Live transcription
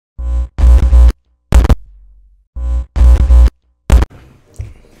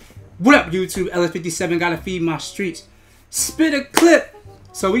What up, YouTube? LILSPaz57, gotta feed my streets. Spit a clip.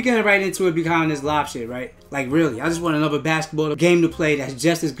 So we getting right into it behind this live shit, right? Like really, I just want another basketball game to play that's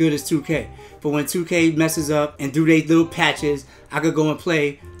just as good as 2K. For when 2K messes up and do they little patches, I could go and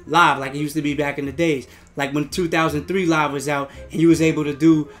play live like it used to be back in the days. Like when 2003 Live was out and you was able to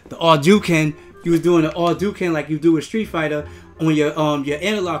do the all-Dukin, you was doing the all-Dukin like you do with Street Fighter on your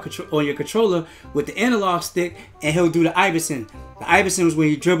analog on your controller with the analog stick, and he'll do the Iverson. The Iverson was when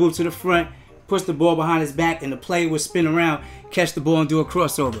he dribbled to the front, puts the ball behind his back, and the player would spin around, catch the ball, and do a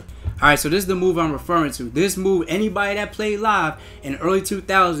crossover. Alright, so this is the move I'm referring to. This move, anybody that played live in the early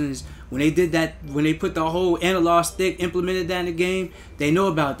 2000s, when they did that, when they put the whole analog stick, implemented that in the game, they know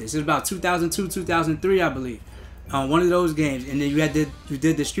about this. It was about 2002, 2003, I believe. One of those games, and then you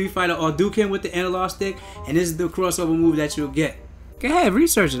did the Street Fighter or Dukin with the analog stick, and this is the crossover move that you'll get. Go ahead,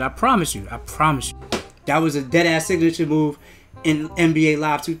 research it. I promise you. I promise you. That was a dead ass signature move in NBA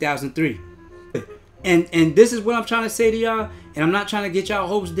Live 2003. And this is what I'm trying to say to y'all, and I'm not trying to get y'all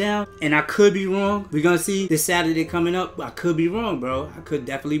hopes down, and I could be wrong. We're gonna see this Saturday coming up. I could be wrong, bro. I could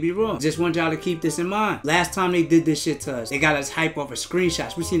definitely be wrong. Just want y'all to keep this in mind. Last time they did this shit to us, they got us hype off of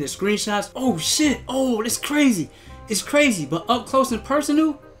screenshots. We seen the screenshots. Oh shit. Oh, it's crazy. It's crazy. But up close and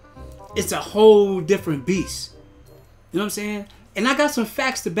personal, it's a whole different beast. You know what I'm saying? And I got some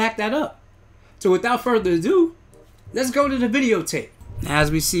facts to back that up. So without further ado, let's go to the videotape.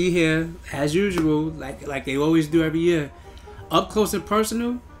 As we see here, as usual, like they always do every year, up close and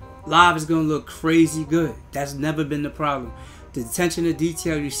personal, live is gonna look crazy good. That's never been the problem. The attention to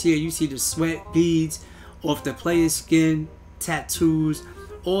detail you see the sweat beads off the player's skin, tattoos,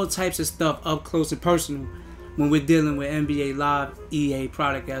 all types of stuff up close and personal when we're dealing with NBA Live EA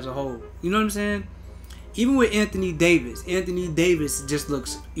product as a whole. You know what I'm saying? Even with Anthony Davis just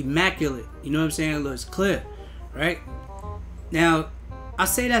looks immaculate. You know what I'm saying? It looks clear, right? Now, I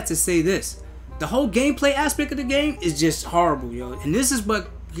say that to say this. The whole gameplay aspect of the game is just horrible, yo. And this is what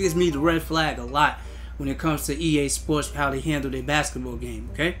gives me the red flag a lot when it comes to EA Sports, how they handle their basketball game,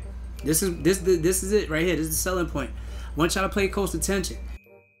 okay? This is it right here. This is the selling point. I want y'all to pay close attention.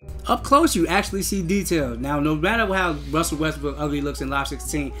 Up close, you actually see details. Now, no matter how Russell Westbrook ugly looks in Live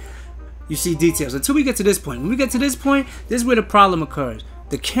 16, you see details. Until we get to this point. When we get to this point, this is where the problem occurs.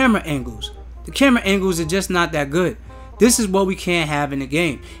 The camera angles. The camera angles are just not that good. This is what we can't have in the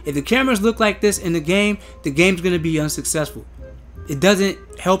game. If the cameras look like this in the game's going to be unsuccessful. It doesn't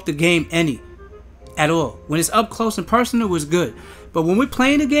help the game any at all. When it's up close and personal, it's good. But when we're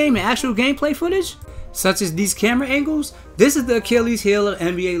playing the game and actual gameplay footage, such as these camera angles, this is the Achilles heel of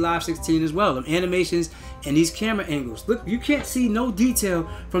NBA Live 16 as well. The animations and these camera angles. Look, you can't see no detail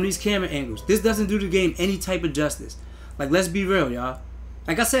from these camera angles. This doesn't do the game any type of justice. Like, let's be real, y'all.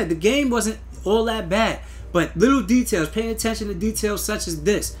 Like I said, the game wasn't all that bad. But little details, paying attention to details such as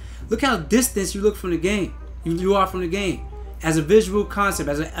this. Look how distant you look from the game. You are from the game. As a visual concept,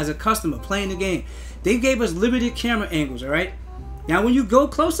 as a customer playing the game. They gave us limited camera angles, alright? Now when you go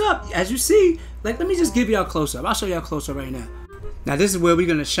close up, as you see, like let me just give y'all a close up. I'll show y'all a close up right now. Now this is where we're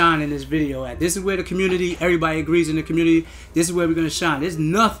gonna shine in this video at. This is where the community, everybody agrees in the community, this is where we're gonna shine. There's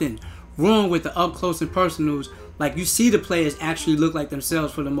nothing wrong with the up close and personals. Like you see the players actually look like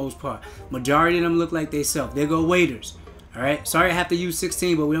themselves for the most part. Majority of them look like they self. They go waiters. Alright? Sorry I have to use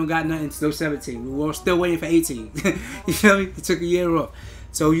 16, but we don't got nothing until 17. We're still waiting for 18. You feel me? It took a year off.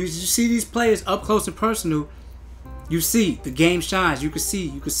 So you see these players up close and personal. You see the game shines. You can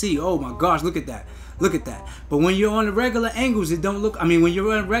see, oh my gosh, look at that. Look at that. But when you're on the regular angles, it don't look, I mean when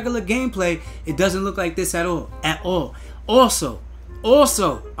you're on regular gameplay, it doesn't look like this at all. At all. Also,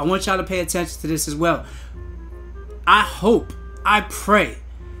 I want y'all to pay attention to this as well. I hope, I pray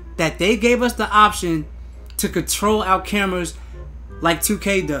that they gave us the option to control our cameras like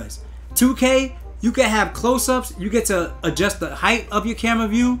 2K does. 2K, you can have close-ups, you get to adjust the height of your camera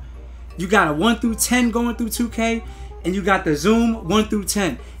view. You got a 1 through 10 going through 2K, and you got the zoom 1 through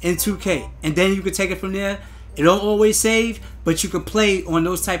 10 in 2K. And then you can take it from there. It don't always save, but you can play on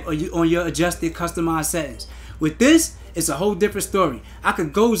those type of, on your adjusted customized settings. With this, it's a whole different story. I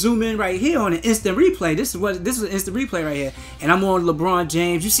could go zoom in right here on an instant replay. This is an instant replay right here. And I'm on LeBron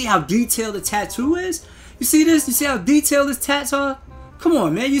James. You see how detailed the tattoo is? You see this? You see how detailed his tats are? Come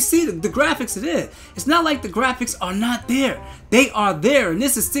on, man. You see the graphics are there. It's not like the graphics are not there. They are there. And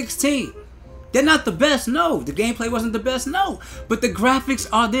this is 16. They're not the best, no. The gameplay wasn't the best, no. But the graphics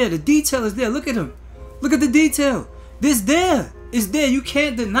are there. The detail is there. Look at them. Look at the detail. This there. It's there. You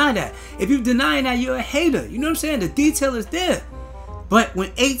can't deny that. If you deny that, you're a hater. You know what I'm saying? The detail is there. But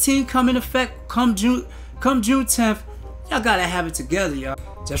when 18 come in effect, come June 10th, y'all gotta have it together,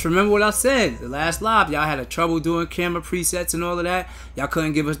 y'all. Just remember what I said the last live. Y'all had a trouble doing camera presets and all of that. Y'all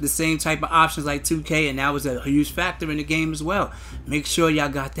couldn't give us the same type of options like 2K, and that was a huge factor in the game as well. Make sure y'all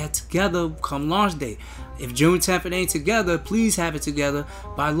got that together come launch date. If June 10th it ain't together, please have it together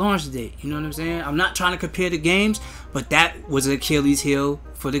by launch date. You know what I'm saying? I'm not trying to compare the games, but that was an Achilles heel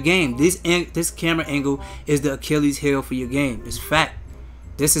for the game. This camera angle is the Achilles heel for your game. It's fact.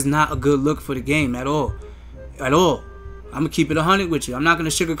 This is not a good look for the game at all. At all. I'm gonna keep it 100 with you. I'm not gonna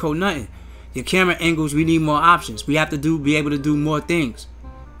sugarcoat nothing. Your camera angles, we need more options. We have to be able to do more things.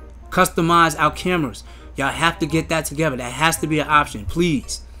 Customize our cameras. Y'all have to get that together. That has to be an option,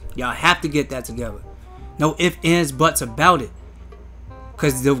 please. Y'all have to get that together. No ifs, ands, buts about it.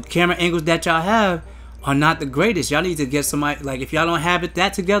 Cause the camera angles that y'all have are not the greatest. Y'all need to get somebody, like if y'all don't have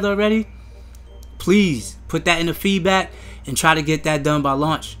that together already, please put that in the feedback and try to get that done by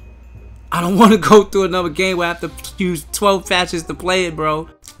launch. I don't want to go through another game where I have to use 12 patches to play it, bro.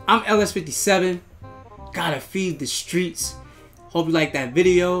 I'm LS57. Gotta feed the streets. Hope you like that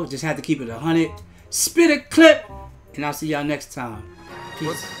video. Just had to keep it 100. Spit a clip. And I'll see y'all next time.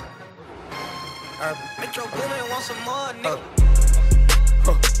 Peace.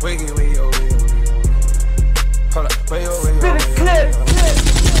 Hold up, wait,